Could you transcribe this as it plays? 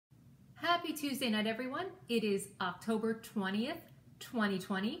Happy Tuesday night, everyone. It is October 20th,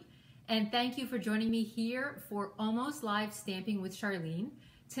 2020, and thank you for joining me here for Almost Live Stamping with Charlene.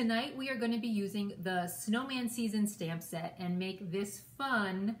 Tonight, we are going to be using the Snowman Season stamp set and make this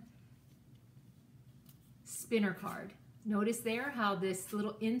fun spinner card. Notice there how this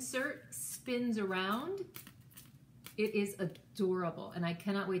little insert spins around. It is adorable, and I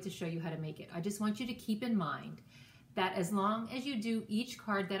cannot wait to show you how to make it. I just want you to keep in mind that as long as you do each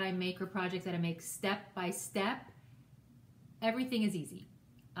card that I make or project that I make step by step, everything is easy.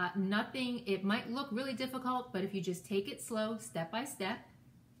 Nothing, it might look really difficult, but if you just take it slow, step by step,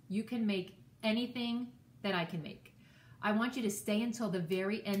 you can make anything that I can make. I want you to stay until the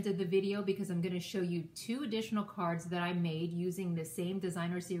very end of the video because I'm going to show you 2 additional cards that I made using the same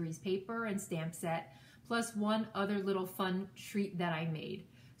designer series paper and stamp set, plus one other little fun treat that I made.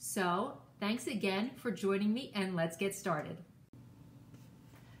 So, thanks again for joining me, and let's get started.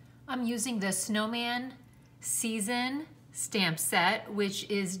 I'm using the Snowman Season stamp set, which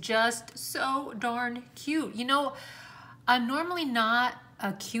is just so darn cute. You know, I'm normally not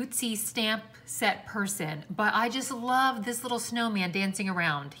a cutesy stamp set person, but I just love this little snowman dancing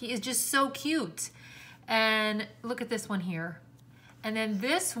around. He is just so cute. And look at this one here. And then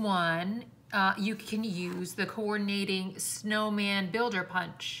this one, you can use the coordinating snowman builder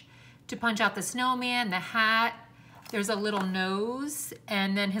punch to punch out the snowman, the hat. There's a little nose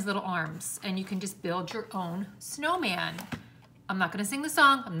and then his little arms, and you can just build your own snowman. I'm not gonna sing the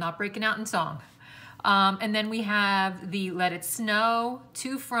song, I'm not breaking out in song. And then we have the Let It Snow,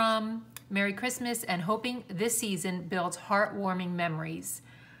 To From, Merry Christmas, and Hoping This Season Builds Heartwarming Memories.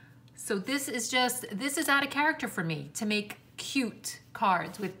 So this is out of character for me to make cute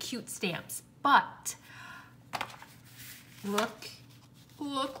cards with cute stamps. But look,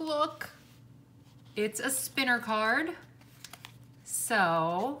 it's a spinner card.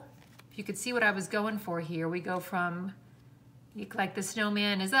 So if you could see what I was going for here, we go from, like the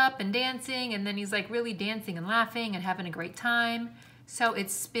snowman is up and dancing, and then he's like really dancing and laughing and having a great time. So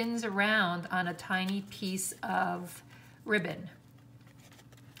it spins around on a tiny piece of ribbon,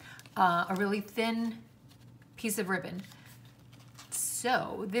 a really thin piece of ribbon.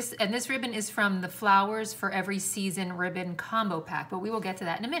 So this ribbon is from the Flowers for Every Season ribbon combo pack, but we will get to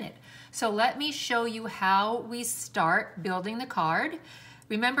that in a minute. So let me show you how we start building the card.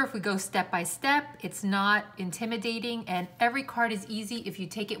 Remember, if we go step by step, it's not intimidating, and every card is easy if you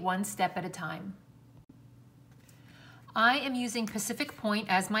take it one step at a time. I am using Pacific Point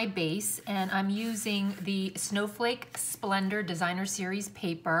as my base, and I'm using the Snowflake Splendor Designer Series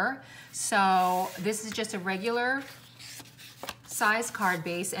paper. So this is just a regular size card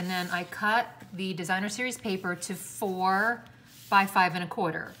base, and then I cut the Designer Series paper to 4 by 5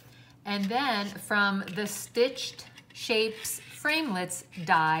 1/4. And then from the Stitched Shapes Framelits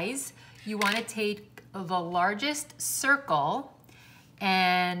dies, you want to take the largest circle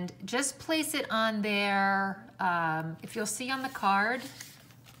and just place it on there. If you'll see on the card,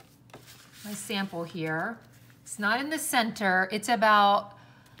 my sample here, it's not in the center, it's about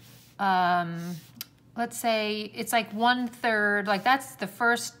let's say it's like 1/3, like that's the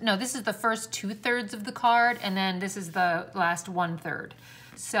first, no, this is the first 2/3 of the card, and then this is the last 1/3.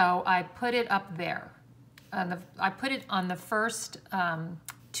 So I put it up there. I put it on the first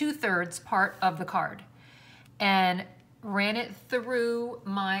 2/3 part of the card and ran it through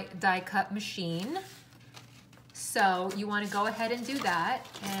my die cut machine. So you want to go ahead and do that,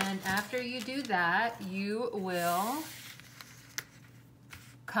 and after you do that, you will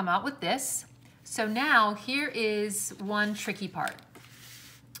come out with this. So now here is one tricky part.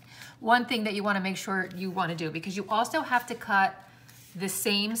 One thing that you want to make sure you want to do, because you also have to cut the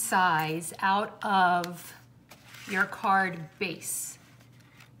same size out of your card base.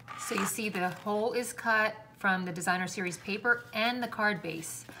 So you see the hole is cut from the Designer Series paper and the card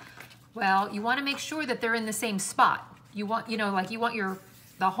base. Well, you want to make sure that they're in the same spot. You want, you know, like you want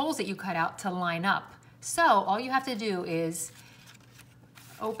the holes that you cut out to line up. So all you have to do is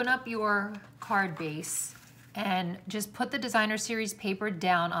open up your card base and just put the Designer Series paper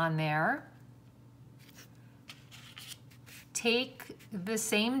down on there. Take the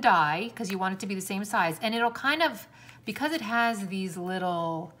same die, because you want it to be the same size, and it'll kind of, because it has these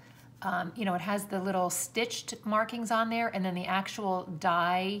little, you know, it has the little stitched markings on there, and then the actual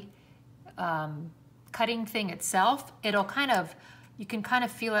die cutting thing itself, it'll kind of, you can kind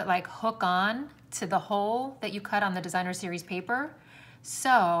of feel it like hook on to the hole that you cut on the Designer Series paper.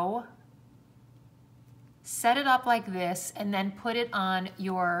 So set it up like this, and then put it on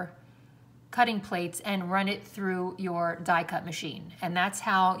your cutting plates and run it through your die cut machine. And that's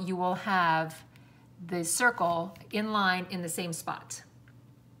how you will have the circle in line in the same spot.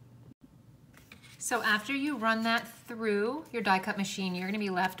 So after you run that through your die cut machine, you're gonna be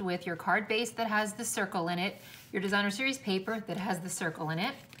left with your card base that has the circle in it, your designer series paper that has the circle in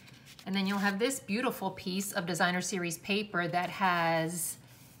it, and then you'll have this beautiful piece of designer series paper that has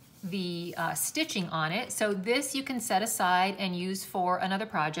the stitching on it. So this you can set aside and use for another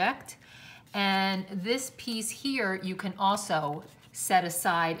project. And this piece here you can also set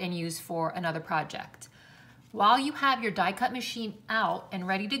aside and use for another project. While you have your die cut machine out and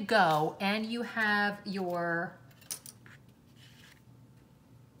ready to go, and you have your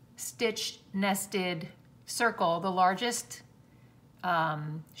stitch nested circle, the largest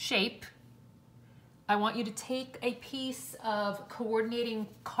shape, I want you to take a piece of coordinating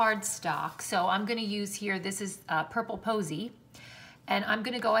cardstock. So I'm gonna use here, this is Purple Posy, and I'm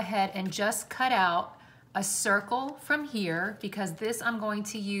gonna go ahead and just cut out a circle from here, because this I'm going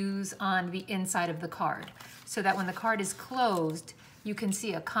to use on the inside of the card, so that when the card is closed, you can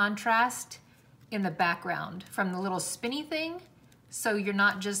see a contrast in the background from the little spinny thing. So you're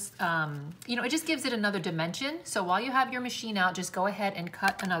not just, you know, it just gives it another dimension. So while you have your machine out, just go ahead and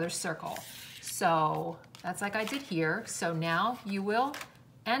cut another circle. So that's like I did here. So now you will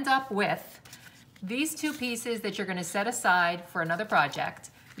end up with these two pieces that you're gonna set aside for another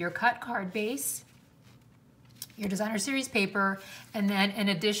project, your cut card base, your designer series paper, and then an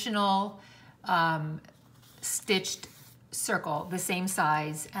additional stitched circle the same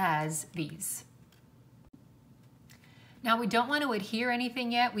size as these. Now we don't want to adhere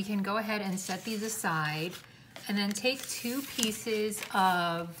anything yet. We can go ahead and set these aside and then take two pieces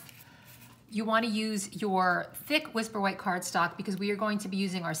of, you want to use your thick Whisper White cardstock because we are going to be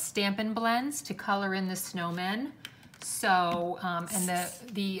using our Stampin' blends to color in the snowmen. So,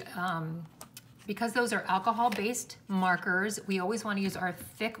 because those are alcohol-based markers, we always want to use our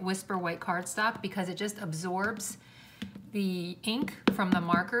thick Whisper White cardstock because it just absorbs the ink from the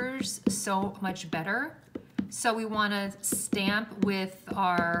markers so much better. So we want to stamp with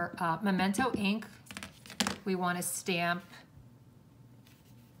our Memento ink. We want to stamp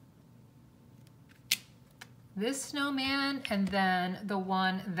this snowman, and then the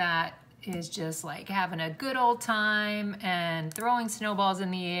one that is just like having a good old time and throwing snowballs in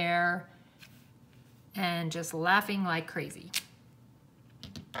the air and just laughing like crazy.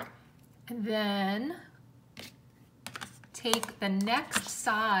 And then take the next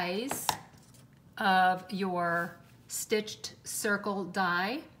size of your stitched circle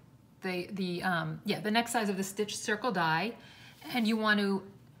die, the next size of the stitched circle die, and you want to,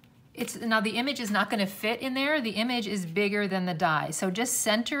 now the image is not going to fit in there. The image is bigger than the die, so just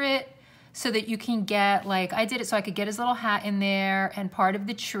center it so that you can get, like I did it so I could get his little hat in there and part of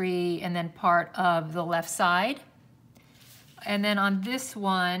the tree and then part of the left side. And then on this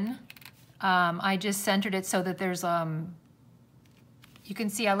one, I just centered it so that there's, you can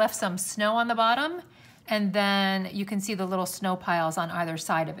see I left some snow on the bottom, and then you can see the little snow piles on either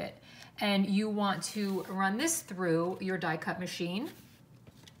side of it. And you want to run this through your die cut machine.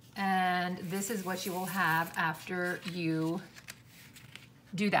 And this is what you will have after you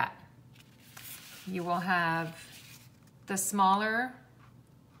do that. You will have the smaller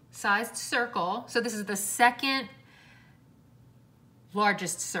sized circle. So this is the second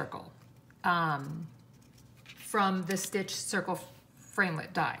largest circle from the stitched circle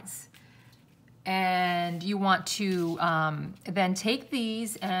framelit dies. And you want to then take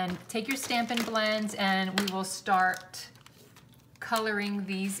these and take your Stampin' blends, and we will start coloring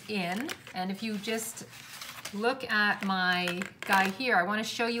these in. And if you just look at my guy here, I want to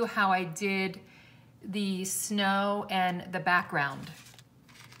show you how I did the snow and the background.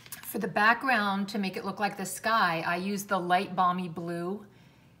 For the background, to make it look like the sky, I used the light balmy blue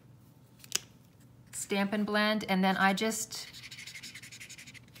Stampin' blend, and then I just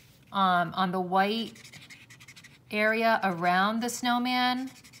on the white area around the snowman,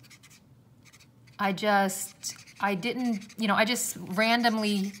 I just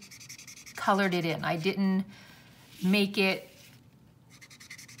randomly colored it in. I didn't make it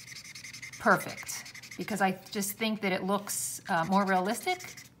perfect because I just think that it looks more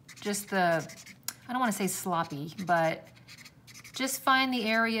realistic. Just I don't want to say sloppy, but just find the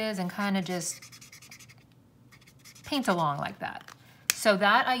areas and kind of just paint along like that. So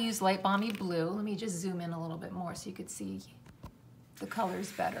that I use light balmy blue. Let me just zoom in a little bit more so you could see the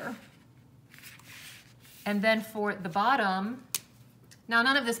colors better. And then for the bottom, now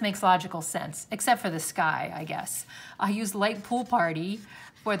none of this makes logical sense, except for the sky, I guess. I used light pool party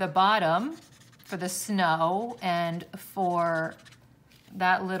for the bottom, for the snow, and for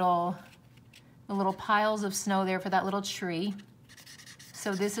that the little piles of snow there for that little tree.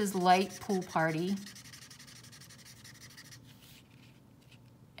 So this is light pool party.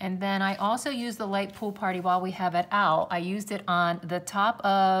 And then I also used the light pool party while we have it out. I used it on the top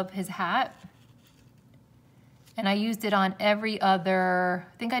of his hat. And I used it on every other,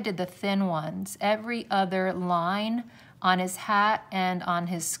 I think I did the thin ones, every other line on his hat and on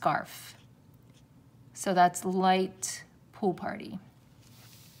his scarf. So that's light pool party.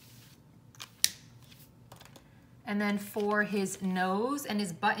 And then for his nose and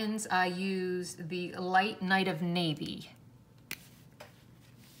his buttons, I used the light Night of Navy.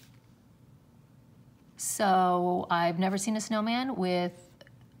 So I've never seen a snowman with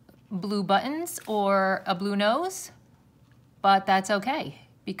blue buttons or a blue nose, but that's okay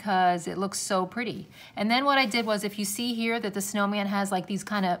because it looks so pretty. And then what I did was, if you see here that the snowman has like these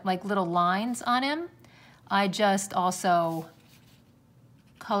kind of like little lines on him, I just also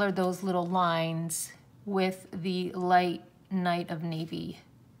colored those little lines with the light Night of Navy.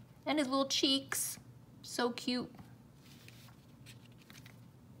 And his little cheeks, so cute.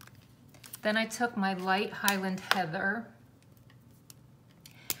 Then I took my light Highland Heather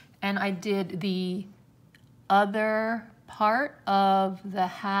and I did the other part of the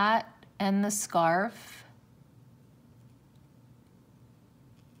hat and the scarf.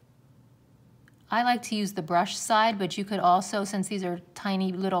 I like to use the brush side, but you could also, since these are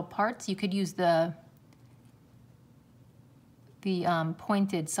tiny little parts, you could use the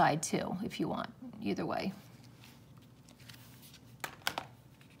pointed side too, if you want, either way.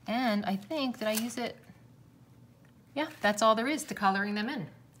 And I think, did I use it? Yeah, that's all there is to coloring them in.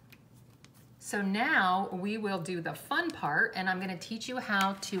 So now we will do the fun part, and I'm gonna teach you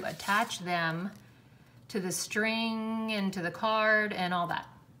how to attach them to the string and to the card and all that.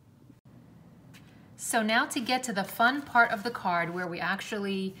 So now to get to the fun part of the card where we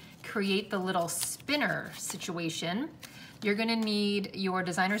actually create the little spinner situation, you're gonna need your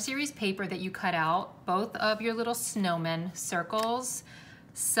designer series paper that you cut out, both of your little snowmen circles,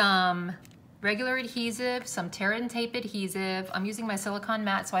 some regular adhesive, some tear and tape adhesive. I'm using my silicone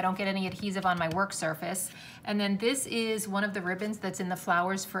mat so I don't get any adhesive on my work surface. And then this is one of the ribbons that's in the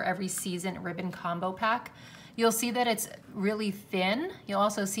Flowers for Every Season ribbon combo pack. You'll see that it's really thin. You'll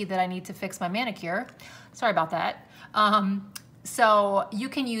also see that I need to fix my manicure. Sorry about that. So you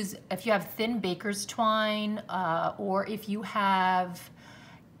can use, if you have thin baker's twine, or if you have,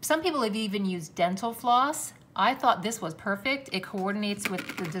 some people have even used dental floss. I thought this was perfect. It coordinates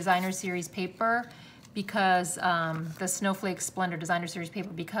with the designer series paper because the Snowflake Splendor designer series paper,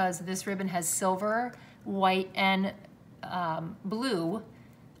 because this ribbon has silver, white, and blue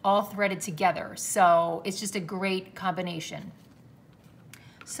all threaded together. So it's just a great combination.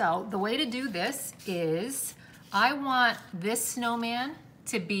 So the way to do this is, I want this snowman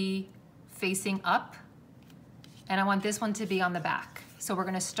to be facing up, and I want this one to be on the back. So we're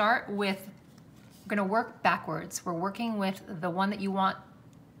gonna start with, we're gonna work backwards. We're working with the one that you want,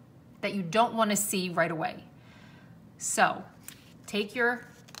 that you don't wanna see right away. So take your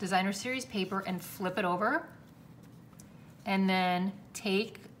designer series paper and flip it over, and then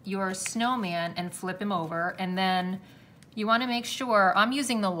take your snowman and flip him over, and then you wanna make sure, I'm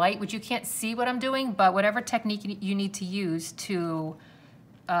using the light, which you can't see what I'm doing, but whatever technique you need to use to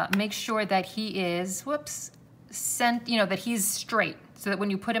make sure that he is, that he's straight, so that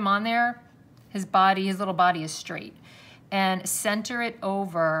when you put him on there, his little body is straight. And center it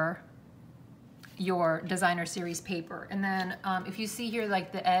over your designer series paper. And then if you see here,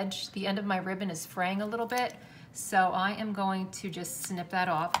 like the edge, the end of my ribbon is fraying a little bit, so I am going to just snip that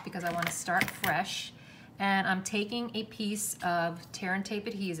off because I wanna start fresh. And I'm taking a piece of tear and tape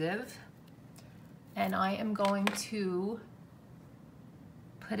adhesive, and I am going to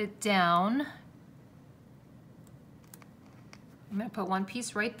put it down. I'm gonna put one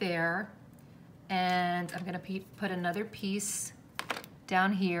piece right there, and I'm gonna put another piece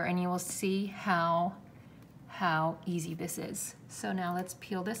down here, and you will see how easy this is. So now let's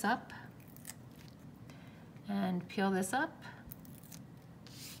peel this up, and peel this up.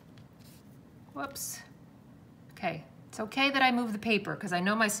 Whoops. Okay, it's okay that I move the paper because I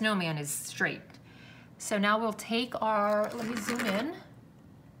know my snowman is straight. So now we'll take our, let me zoom in.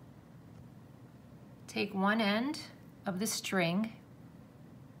 Take one end of the string,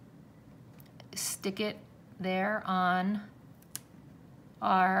 stick it there on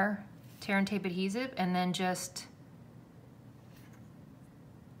our tear and tape adhesive, and then just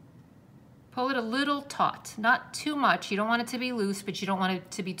pull it a little taut, not too much. You don't want it to be loose, but you don't want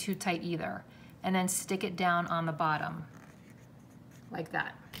it to be too tight either. And then stick it down on the bottom, like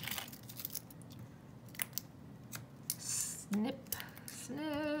that. Snip,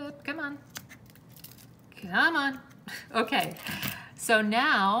 snip, come on. Come on. Okay, so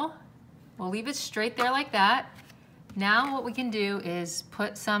now we'll leave it straight there like that. Now what we can do is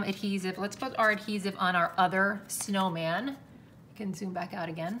put some adhesive. Let's put our adhesive on our other snowman. I can zoom back out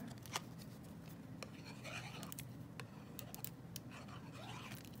again.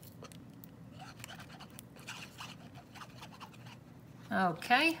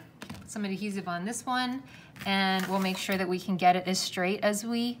 Okay, some adhesive on this one, and we'll make sure that we can get it as straight as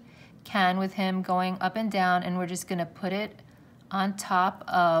we can with him going up and down, and we're just gonna put it on top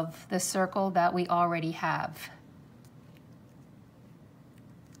of the circle that we already have.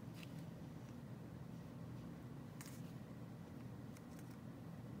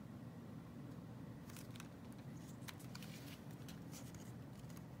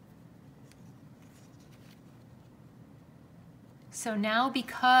 So now,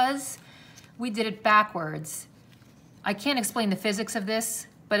 because we did it backwards, I can't explain the physics of this,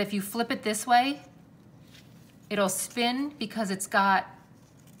 but if you flip it this way, it'll spin because it's got,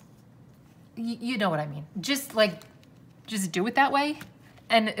 you know what I mean. Just do it that way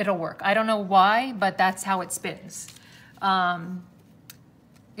and it'll work. I don't know why, but that's how it spins.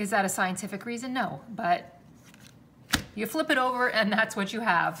 Is that a scientific reason? No, but you flip it over and that's what you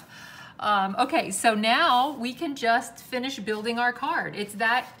have. Okay, so now we can just finish building our card. It's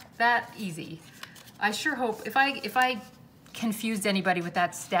that easy. I sure hope, if I confused anybody with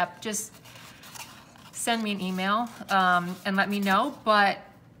that step, just send me an email and let me know, but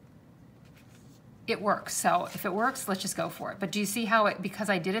it works. So if it works, let's just go for it. But do you see how because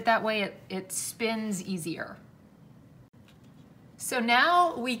I did it that way, it spins easier. So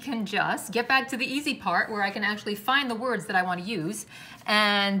now we can just get back to the easy part where I can actually find the words that I want to use.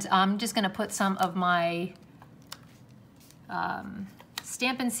 And I'm just going to put some of my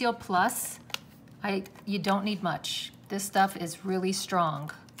Stampin' Seal Plus. You don't need much. This stuff is really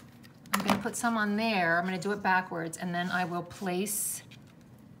strong. I'm going to put some on there. I'm going to do it backwards, and then I will place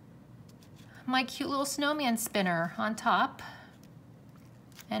my cute little snowman spinner on top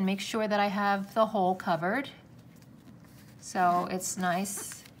and make sure that I have the hole covered. So it's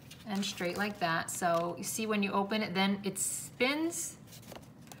nice and straight like that. So you see when you open it, then it spins.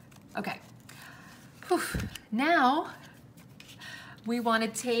 Okay. Whew. Now we want to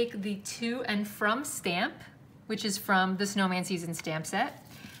take the To and From stamp, which is from the Snowman Season stamp set,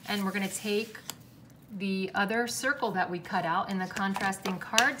 and we're going to take the other circle that we cut out in the contrasting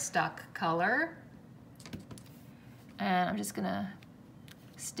cardstock color, and I'm just going to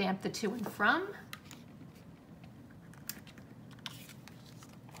stamp the To and From.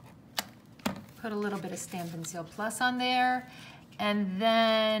 Put a little bit of Stampin' Seal Plus on there, and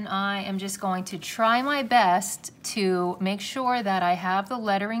then I am just going to try my best to make sure that I have the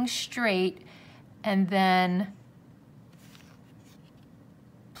lettering straight, and then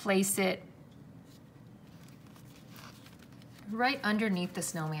place it right underneath the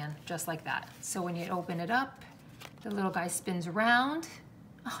snowman, just like that. So when you open it up, the little guy spins around.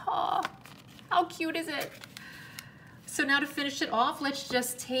 Oh, how cute is it? So now to finish it off, let's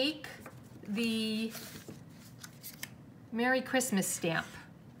just take the Merry Christmas stamp,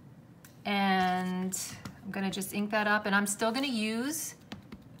 and I'm gonna just ink that up, and I'm still gonna use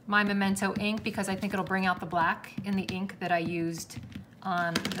my Memento ink because I think it'll bring out the black in the ink that I used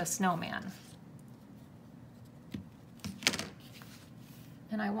on the snowman.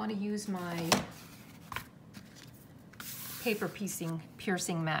 And I want to use my paper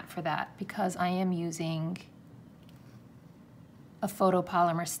piercing mat for that because I am using a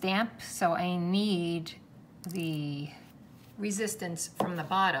photopolymer stamp, so I need the resistance from the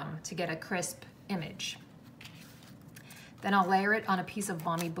bottom to get a crisp image. Then I'll layer it on a piece of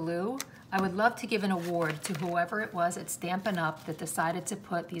Balmy Blue. I would love to give an award to whoever it was at Stampin' Up that decided to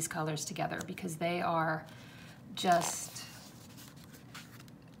put these colors together because they are just,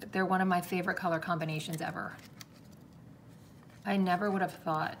 they're one of my favorite color combinations ever. I never would have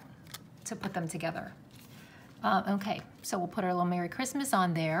thought to put them together. Okay, so we'll put our little Merry Christmas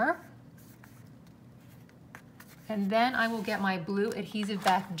on there. And then I will get my blue adhesive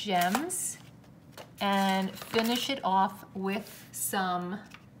back gems and finish it off with some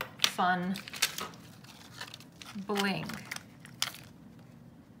fun bling.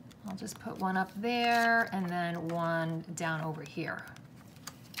 I'll just put one up there and then one down over here.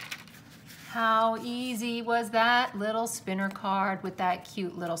 How easy was that little spinner card with that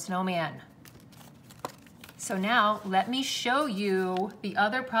cute little snowman? So now let me show you the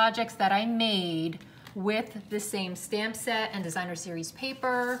other projects that I made with the same stamp set and designer series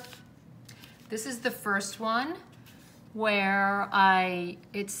paper. This is the first one where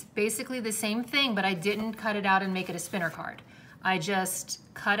it's basically the same thing, but I didn't cut it out and make it a spinner card. I just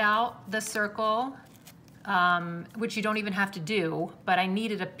cut out the circle, which you don't even have to do, but I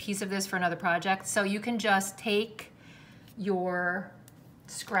needed a piece of this for another project. So you can just take your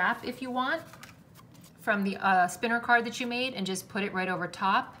scrap if you want from the spinner card that you made and just put it right over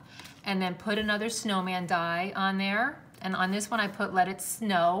top, and then put another snowman die on there. And on this one I put Let It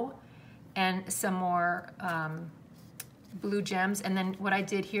Snow and some more blue gems. And then what I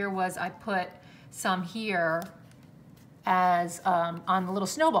did here was I put some here as on the little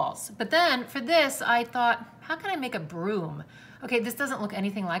snowballs. But then for this I thought, how can I make a broom? Okay, this doesn't look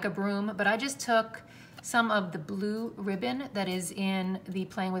anything like a broom, but I just took some of the blue ribbon that is in the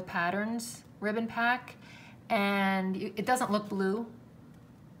Playing with Patterns ribbon pack, and it doesn't look blue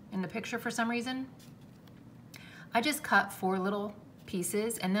in the picture for some reason. I just cut 4 little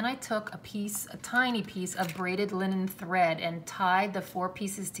pieces, and then I took a tiny piece of braided linen thread and tied the 4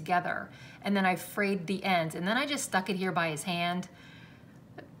 pieces together, and then I frayed the ends, and then I just stuck it here by his hand.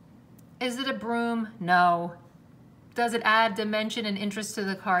 Is it a broom? No. Does it add dimension and interest to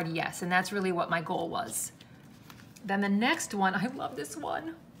the card? Yes, and that's really what my goal was. Then the next one, I love this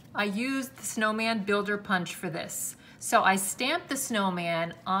one. I used the Snowman Builder Punch for this. So I stamped the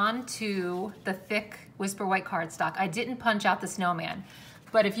snowman onto the thick Whisper White cardstock. I didn't punch out the snowman,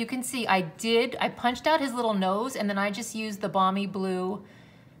 but if you can see, I punched out his little nose, and then I just used the Balmy Blue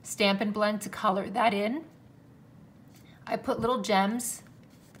Stampin' Blend to color that in. I put little gems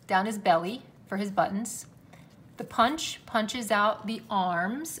down his belly for his buttons. The punch punches out the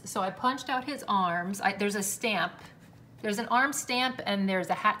arms, so I punched out his arms. There's a stamp. There's an arm stamp and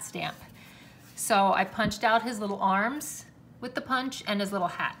there's a hat stamp. So I punched out his little arms with the punch and his little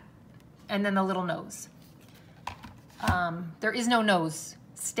hat, and then the little nose. There is no nose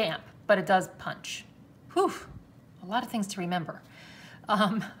stamp, but it does punch. Whew, a lot of things to remember.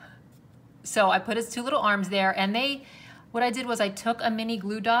 So I put his 2 little arms there, and what I did was I took a mini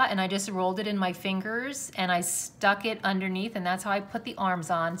glue dot and I just rolled it in my fingers and I stuck it underneath, and that's how I put the arms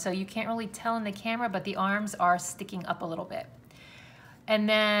on. So you can't really tell in the camera, but the arms are sticking up a little bit. And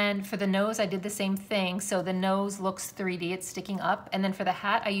then for the nose, I did the same thing. So the nose looks 3D, it's sticking up. And then for the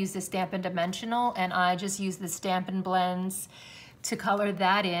hat, I used the Stampin' Dimensional, and I just used the Stampin' Blends to color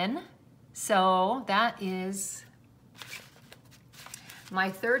that in. So that is my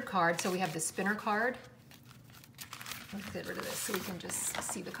 3rd card. So we have the spinner card. Let's get rid of this so we can just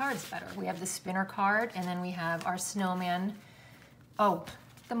see the cards better. We have the spinner card, and then we have our snowman. Oh,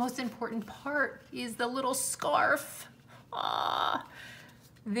 the most important part is the little scarf.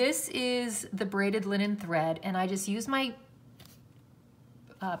 This is the braided linen thread, and I just use my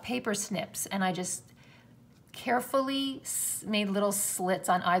paper snips, and I just carefully made little slits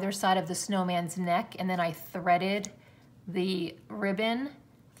on either side of the snowman's neck, and then I threaded the ribbon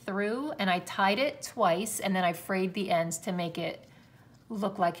through, and I tied it twice, and then I frayed the ends to make it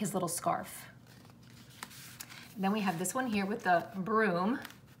look like his little scarf. And then we have this one here with the broom,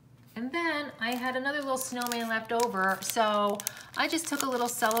 and then I had another little snowman left over, so I just took a little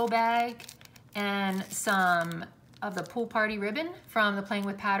cello bag and some of the Pool Party ribbon from the Playing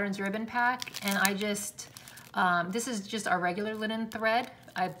with Patterns ribbon pack, and I just, this is just our regular linen thread.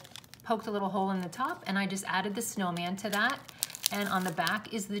 I poked a little hole in the top, and I just added the snowman to that. And on the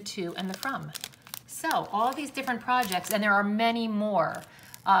back is the to and the from. So all these different projects, and there are many more,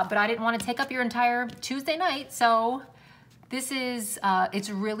 but I didn't want to take up your entire Tuesday night, so this is, it's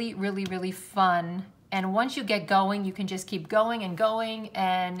really, really, really fun. And once you get going, you can just keep going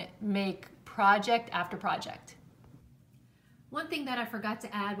and make project after project. One thing that I forgot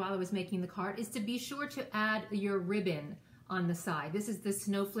to add while I was making the card is to be sure to add your ribbon on the side. This is the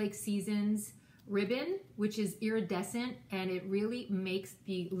Snowflake Seasons ribbon, which is iridescent, and it really makes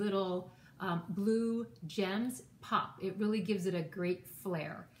the little blue gems pop. It really gives it a great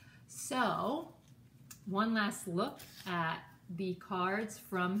flare. So one last look at the cards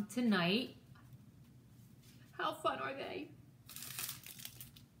from tonight. How fun are they?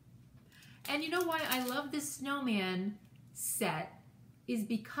 And you know why I love this snowman set is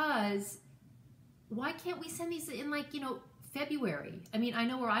because why can't we send these in, like, you know, February? I mean, I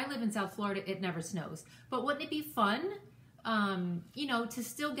know where I live in South Florida, it never snows, but wouldn't it be fun, you know, to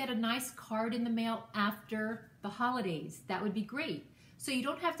still get a nice card in the mail after the holidays? That would be great. So you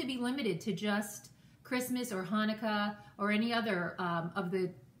don't have to be limited to just Christmas or Hanukkah or any other of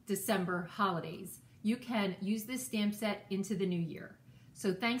the December holidays. You can use this stamp set into the new year.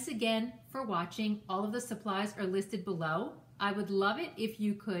 So thanks again for watching. All of the supplies are listed below. I would love it if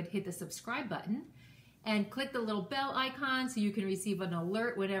you could hit the subscribe button and click the little bell icon so you can receive an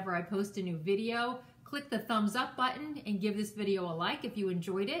alert whenever I post a new video. Click the thumbs up button and give this video a like if you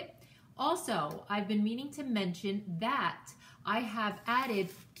enjoyed it. Also, I've been meaning to mention that I have added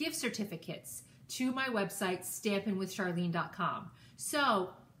gift certificates to my website, stampinwithcharlene.com.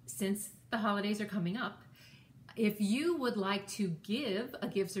 So since the holidays are coming up, If you would like to give a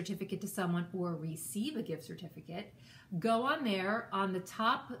gift certificate to someone or receive a gift certificate, go on there. On the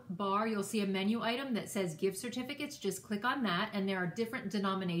top bar, you'll see a menu item that says gift certificates. Just click on that, and there are different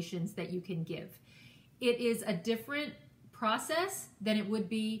denominations that you can give. It is a different process than it would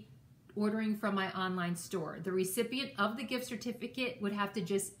be ordering from my online store. The recipient of the gift certificate would have to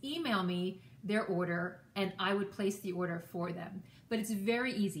just email me their order, and I would place the order for them. But it's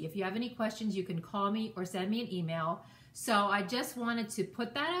very easy. If you have any questions, you can call me or send me an email. So I just wanted to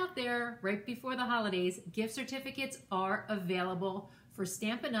put that out there right before the holidays. Gift certificates are available for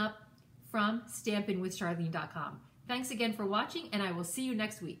Stampin' Up from stampinwithcharlene.com. Thanks again for watching, and I will see you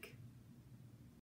next week.